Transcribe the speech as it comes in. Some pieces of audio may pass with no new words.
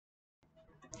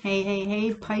Hey, hey,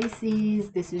 hey, Pisces.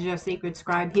 This is your sacred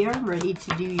scribe here, ready to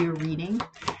do your reading.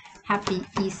 Happy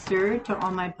Easter to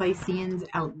all my Pisceans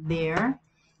out there.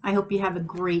 I hope you have a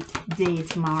great day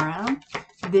tomorrow.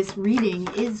 This reading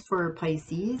is for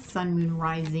Pisces, Sun, Moon,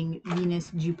 Rising,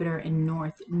 Venus, Jupiter, and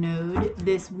North Node.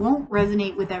 This won't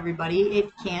resonate with everybody. It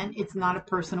can't. It's not a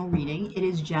personal reading. It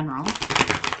is general.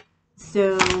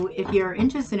 So if you're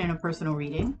interested in a personal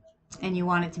reading, and you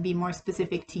want it to be more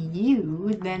specific to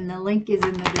you, then the link is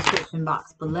in the description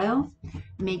box below.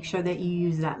 Make sure that you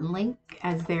use that link,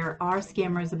 as there are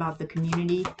scammers about the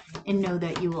community, and know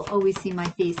that you will always see my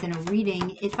face in a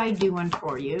reading if I do one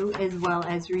for you, as well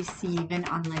as receive an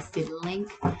unlisted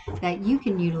link that you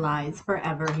can utilize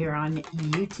forever here on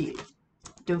YouTube.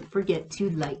 Don't forget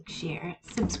to like, share,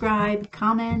 subscribe,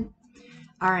 comment.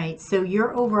 All right, so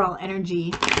your overall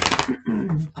energy,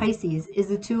 Pisces, is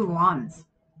the Two of Wands.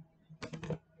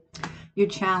 Your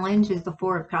challenge is the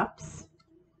Four of Cups.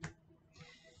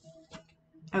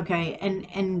 Okay,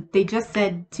 and they just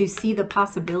said to see the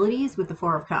possibilities with the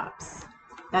Four of Cups.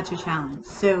 That's your challenge.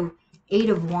 So, Eight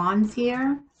of Wands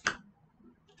here.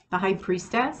 The High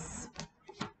Priestess.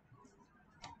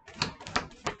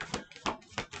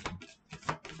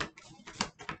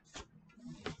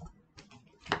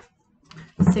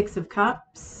 Six of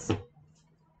Cups.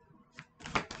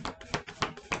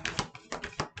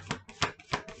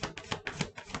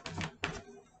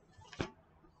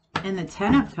 And the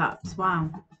Ten of Cups.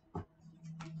 Wow.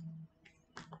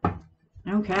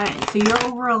 Okay, so your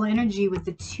overall energy with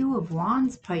the Two of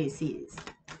Wands, Pisces.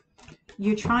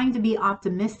 You're trying to be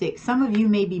optimistic. Some of you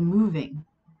may be moving,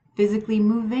 physically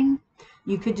moving.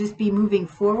 You could just be moving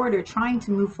forward or trying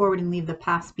to move forward and leave the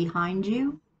past behind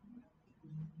you.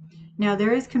 Now,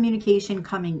 there is communication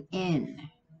coming in.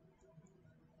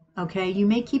 Okay, you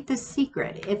may keep this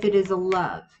secret if it is a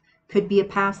love. Could be a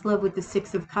past love with the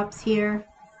Six of Cups here.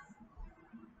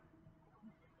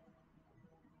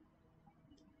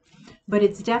 But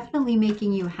it's definitely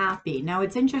making you happy. Now,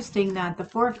 it's interesting that the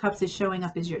Four of Cups is showing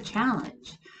up as your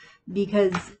challenge,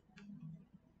 because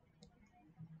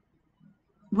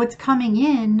what's coming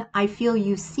in, I feel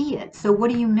you see it. So what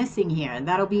are you missing here?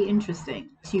 That'll be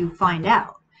interesting to find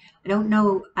out. I don't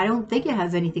know. I don't think it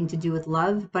has anything to do with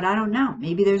love, but I don't know.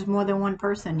 Maybe there's more than one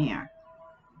person here.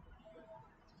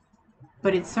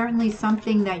 But it's certainly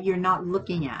something that you're not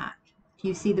looking at.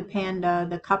 You see the panda,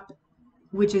 the cup,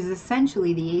 which is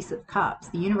essentially the Ace of Cups.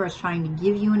 The universe trying to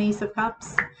give you an Ace of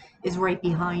Cups is right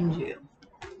behind you.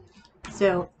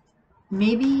 So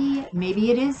maybe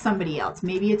it is somebody else.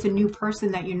 Maybe it's a new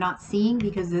person that you're not seeing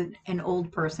because an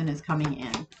old person is coming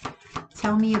in.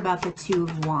 Tell me about the Two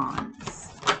of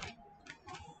Wands.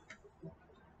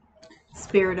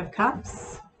 Spirit of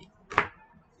Cups.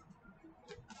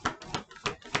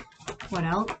 What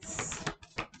else?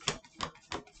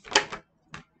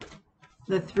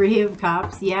 The Three of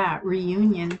Cups, yeah,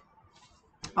 reunion.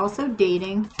 Also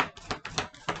dating,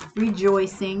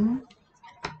 rejoicing,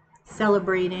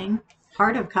 celebrating.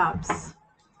 Heart of Cups.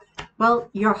 Well,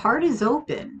 your heart is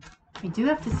open. I do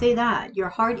have to say that. Your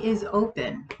heart is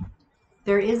open.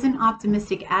 There is an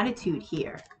optimistic attitude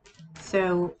here.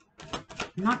 So,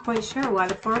 I'm not quite sure why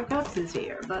the Four of Cups is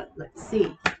here, but let's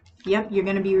see. Yep, you're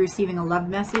going to be receiving a love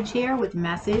message here with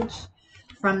message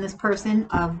from this person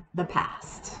of the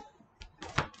past.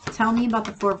 Tell me about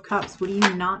the Four of Cups. What are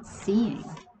you not seeing?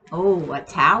 Oh, a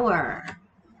Tower.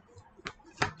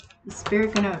 Is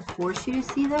Spirit going to force you to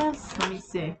see this? Let me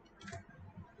see.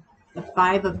 The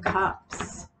Five of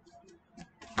Cups.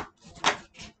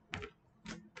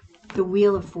 The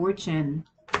Wheel of Fortune.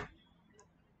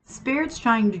 Spirit's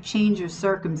trying to change your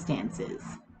circumstances.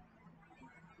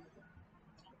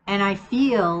 And I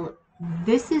feel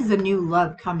this is a new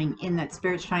love coming in that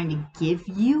Spirit's trying to give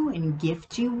you and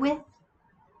gift you with,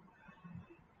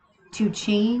 to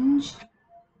change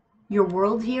your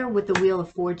world here with the Wheel of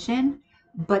Fortune.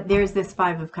 But there's this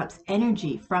Five of Cups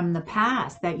energy from the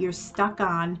past that you're stuck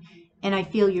on, and I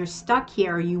feel you're stuck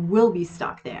here, or you will be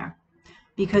stuck there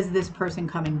because of this person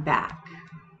coming back.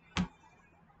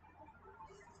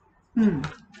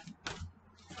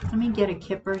 Let me get a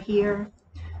kipper here.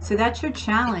 So that's your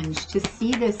challenge, to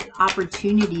see this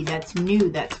opportunity that's new,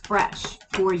 that's fresh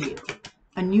for you.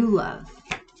 A new love.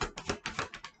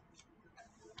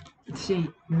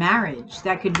 Marriage,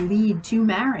 that could lead to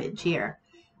marriage here.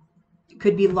 It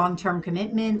could be long-term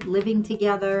commitment, living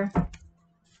together,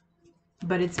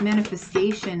 but it's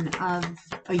manifestation of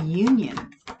a union.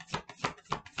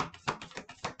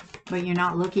 But you're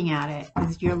not looking at it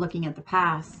because you're looking at the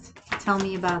past. Tell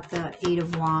me about the Eight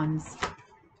of Wands.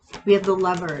 We have the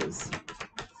Lovers.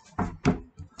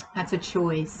 That's a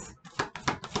choice.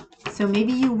 So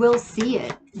maybe you will see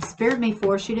it. Spirit may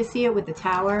force you to see it with the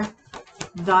Tower.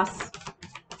 Thus,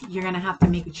 you're going to have to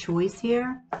make a choice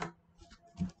here.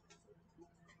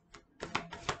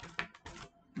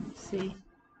 Let's see.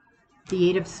 The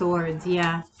Eight of Swords,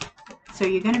 yeah. So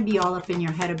you're going to be all up in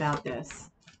your head about this.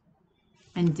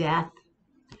 And death.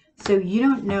 So you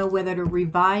don't know whether to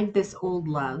revive this old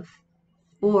love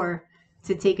or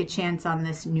to take a chance on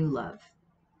this new love.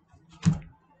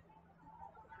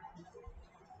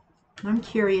 I'm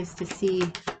curious to see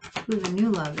who the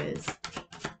new love is.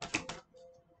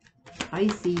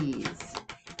 Pisces.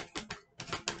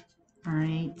 All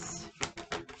right.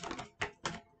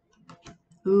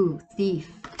 Ooh,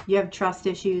 Thief. You have trust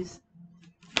issues,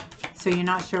 so you're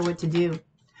not sure what to do.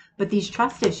 But these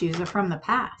trust issues are from the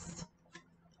past.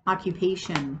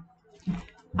 Occupation.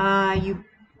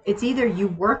 It's either you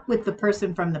work with the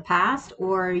person from the past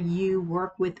or you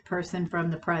work with the person from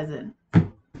the present.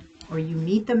 Or you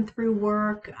meet them through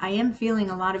work. I am feeling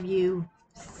a lot of you,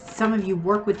 some of you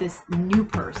work with this new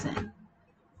person.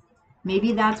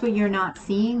 Maybe that's what you're not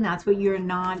seeing. That's what you're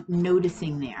not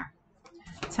noticing there.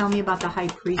 Tell me about the High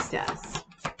Priestess.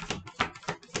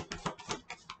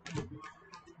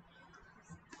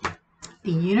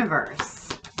 The Universe.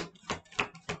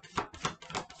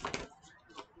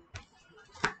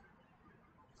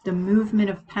 The Movement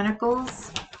of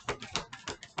Pentacles.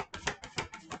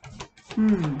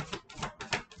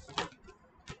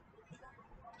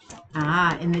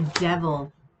 And the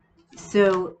Devil.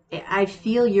 So I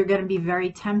feel you're going to be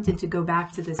very tempted to go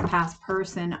back to this past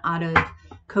person out of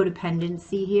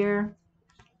codependency here.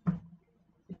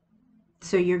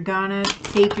 So you're going to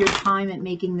take your time at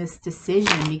making this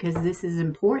decision because this is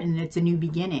important. It's a new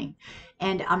beginning.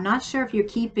 And I'm not sure if you're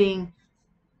keeping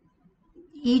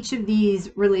each of these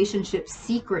relationships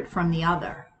secret from the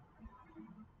other.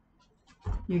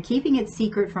 You're keeping it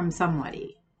secret from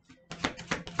somebody.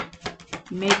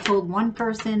 You may have told one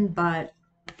person, but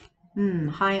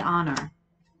high honor.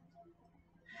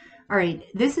 All right,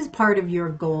 this is part of your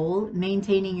goal,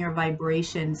 maintaining your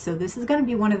vibration. So this is going to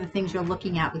be one of the things you're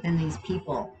looking at within these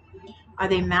people. Are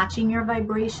they matching your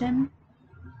vibration?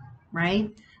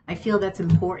 Right? I feel that's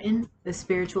important. The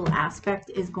spiritual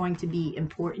aspect is going to be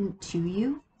important to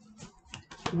you,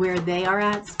 where they are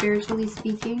at spiritually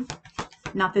speaking.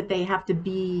 Not that they have to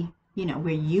be, you know,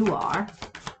 where you are.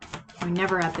 We're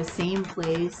never at the same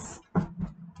place.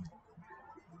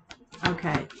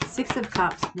 Okay, Six of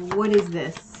Cups. What is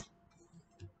this?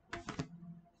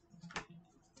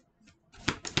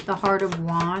 The Heart of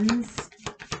Wands.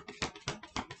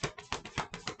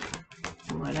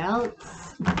 What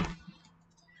else?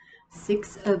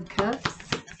 Six of Cups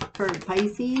for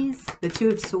Pisces. The Two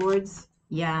of Swords.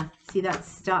 Yeah, see, that's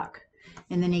stuck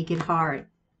in the Naked Heart.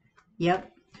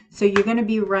 Yep. So you're going to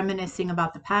be reminiscing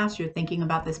about the past. You're thinking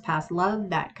about this past love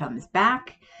that comes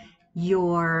back.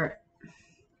 You're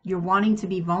wanting to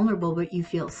be vulnerable, but you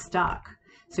feel stuck.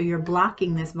 So you're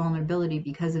blocking this vulnerability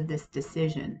because of this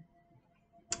decision.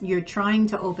 You're trying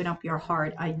to open up your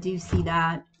heart. I do see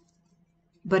that.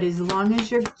 But as long as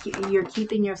you're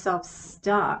keeping yourself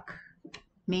stuck,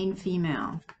 main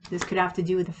female, this could have to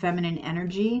do with the feminine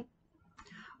energy.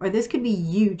 Or this could be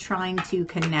you trying to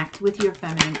connect with your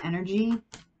feminine energy.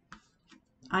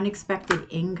 Unexpected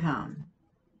income.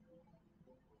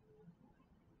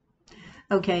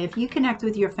 Okay, if you connect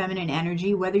with your feminine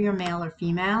energy, whether you're male or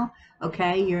female,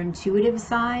 okay, your intuitive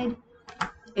side,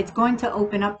 it's going to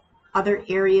open up other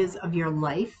areas of your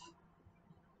life.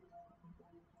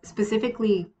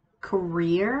 Specifically,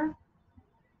 career.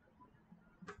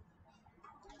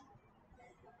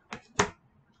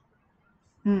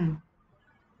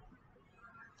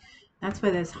 That's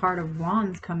where this Heart of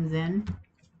Wands comes in.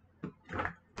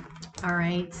 All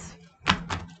right.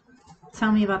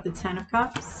 Tell me about the Ten of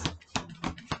Cups.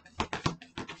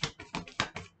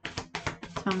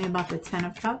 Tell me about the Ten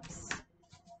of Cups.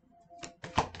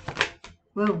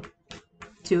 Whoa.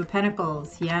 Two of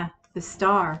Pentacles. Yeah. The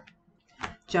Star.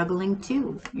 Juggling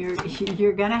two. You're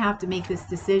going to have to make this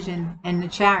decision. And the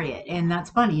Chariot. And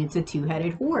that's funny. It's a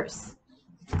two-headed horse.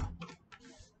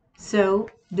 So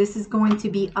this is going to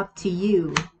be up to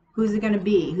you. Who's it going to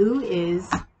be? Who is...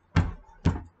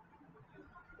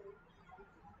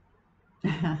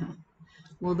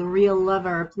 Well, the real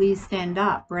lover, please stand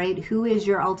up, right? Who is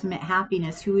your ultimate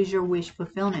happiness? Who is your wish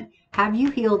fulfillment? Have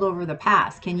you healed over the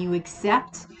past? Can you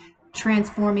accept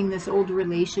transforming this old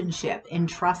relationship and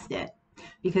trust it?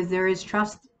 Because there is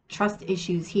trust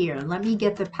issues here. Let me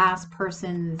get the past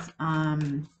person's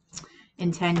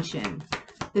intention.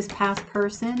 This past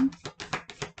person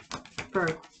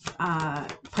for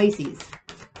Pisces.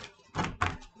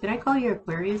 Did I call you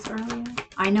Aquarius earlier?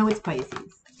 I know it's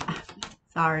Pisces.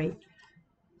 Sorry.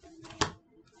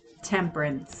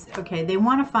 Temperance. Okay, they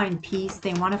want to find peace.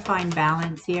 They want to find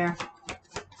balance here.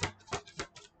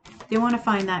 They want to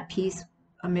find that peace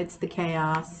amidst the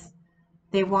chaos.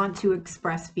 They want to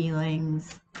express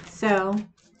feelings. So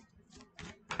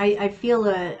I feel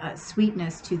a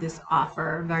sweetness to this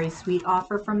offer, a very sweet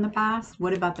offer from the past.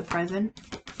 What about the present?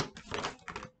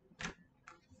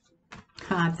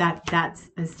 That's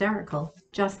hysterical.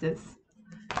 Justice.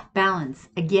 Balance.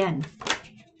 Again.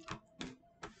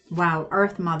 Wow.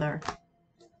 Earth Mother.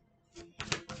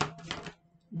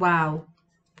 Wow.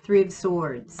 Three of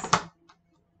Swords.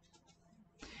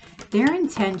 Their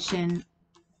intention,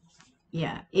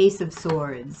 yeah, Ace of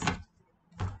Swords.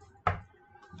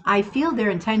 I feel their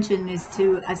intention is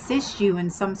to assist you in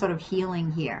some sort of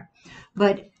healing here.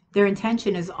 But their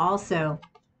intention is also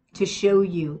to show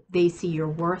you they see your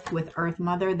worth with Earth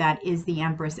Mother. That is the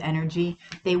Empress energy.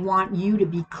 They want you to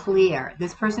be clear.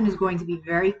 This person is going to be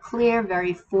very clear,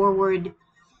 very forward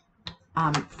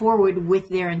with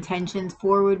their intentions,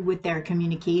 forward with their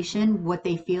communication, what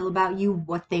they feel about you,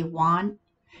 what they want.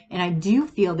 And I do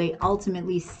feel they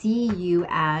ultimately see you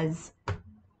as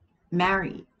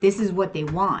married. This is what they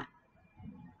want.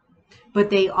 But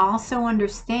they also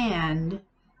understand,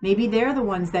 maybe they're the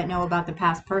ones that know about the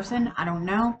past person, I don't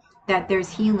know, that there's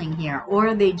healing here,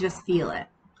 or they just feel it.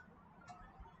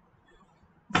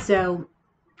 So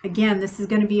again, this is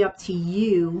going to be up to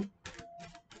you.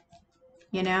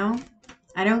 You know,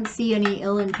 I don't see any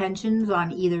ill intentions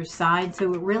on either side,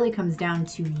 so it really comes down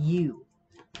to you.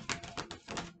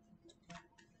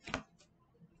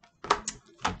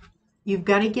 You've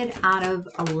got to get out of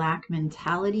a lack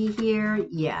mentality here,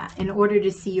 yeah, in order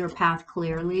to see your path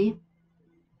clearly.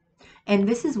 And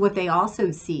this is what they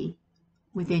also see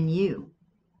within you,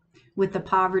 with the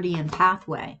poverty and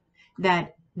pathway,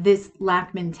 that this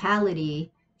lack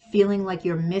mentality, feeling like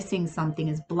you're missing something,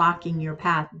 is blocking your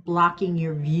path, blocking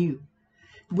your view,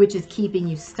 which is keeping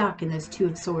you stuck in this Two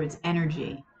of Swords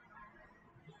energy,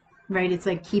 right? It's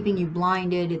like keeping you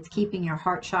blinded. It's keeping your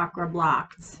heart chakra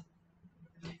blocked.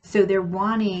 So they're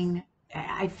wanting,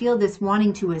 I feel this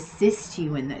wanting to assist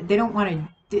you in that. They don't want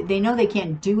to, they know they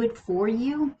can't do it for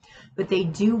you, but they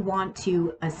do want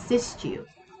to assist you.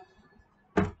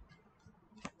 All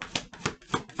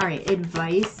right,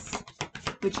 advice.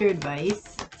 What's your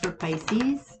advice for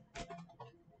Pisces?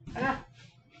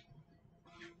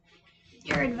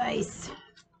 Your advice.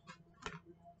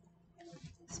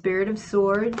 Spirit of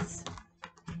Swords.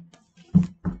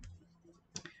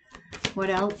 What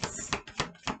else?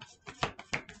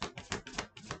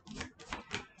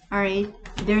 All right,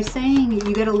 they're saying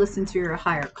you got to listen to your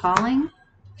higher calling.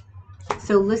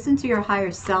 So listen to your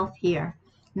higher self here.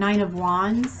 Nine of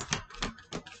Wands.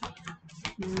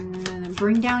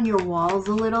 Bring down your walls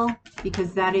a little,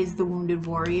 because that is the wounded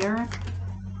warrior.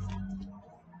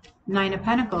 Nine of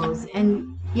Pentacles.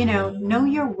 And, you know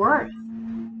your worth.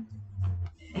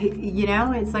 You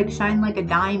know, it's like shine like a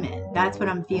diamond. That's what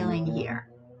I'm feeling here.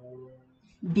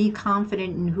 Be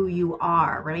confident in who you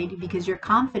are, right? Because you're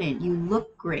confident, you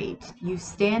look great, you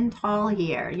stand tall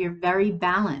here, you're very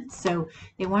balanced. So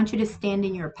they want you to stand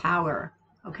in your power,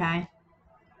 okay?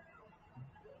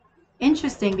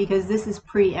 Interesting, because this is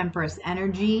pre-Empress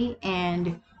energy,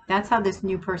 and that's how this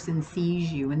new person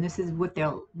sees you. And this is what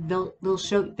they'll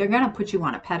show. They're going to put you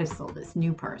on a pedestal, this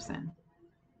new person,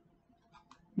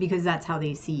 because that's how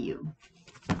they see you.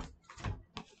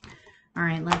 All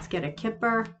right, let's get a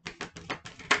Kipper.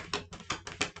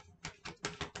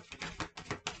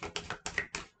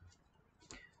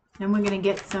 Then we're going to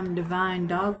get some divine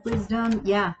dog wisdom.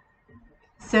 Yeah.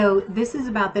 So this is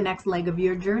about the next leg of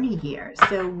your journey here.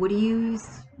 So what do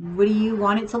you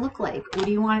want it to look like? What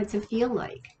do you want it to feel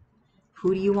like?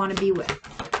 Who do you want to be with?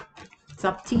 It's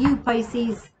up to you,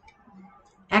 Pisces.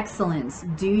 Excellence.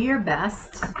 Do your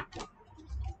best.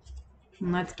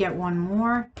 And let's get one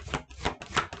more.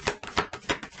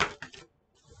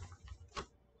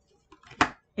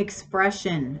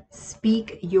 Expression.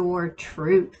 Speak your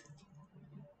truth.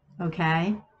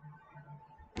 Okay?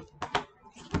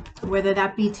 Whether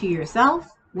that be to yourself,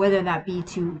 whether that be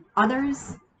to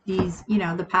others, these,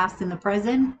 the past and the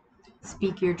present,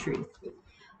 speak your truth.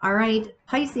 All right,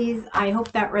 Pisces, I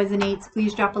hope that resonates.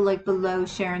 Please drop a like below,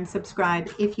 share, and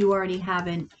subscribe if you already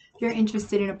haven't. If you're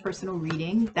interested in a personal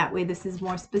reading, that way this is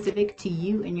more specific to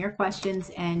you and your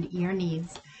questions and your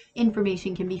needs.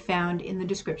 Information can be found in the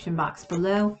description box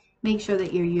below. Make sure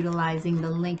that you're utilizing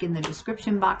the link in the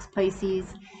description box,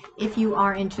 Pisces, if you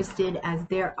are interested, as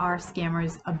there are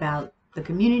scammers about the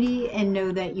community, and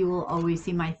know that you will always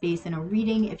see my face in a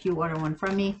reading if you order one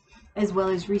from me. as well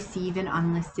as receive an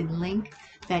unlisted link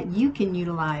that you can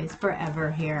utilize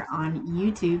forever here on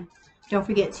YouTube. Don't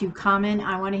forget to comment.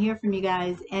 I want to hear from you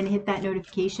guys, and hit that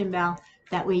notification bell.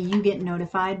 That way you get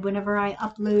notified whenever I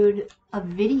upload a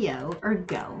video or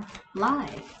go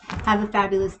live. Have a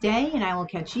fabulous day, and I will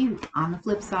catch you on the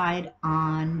flip side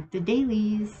on the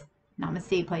dailies.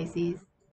 Namaste, Pisces.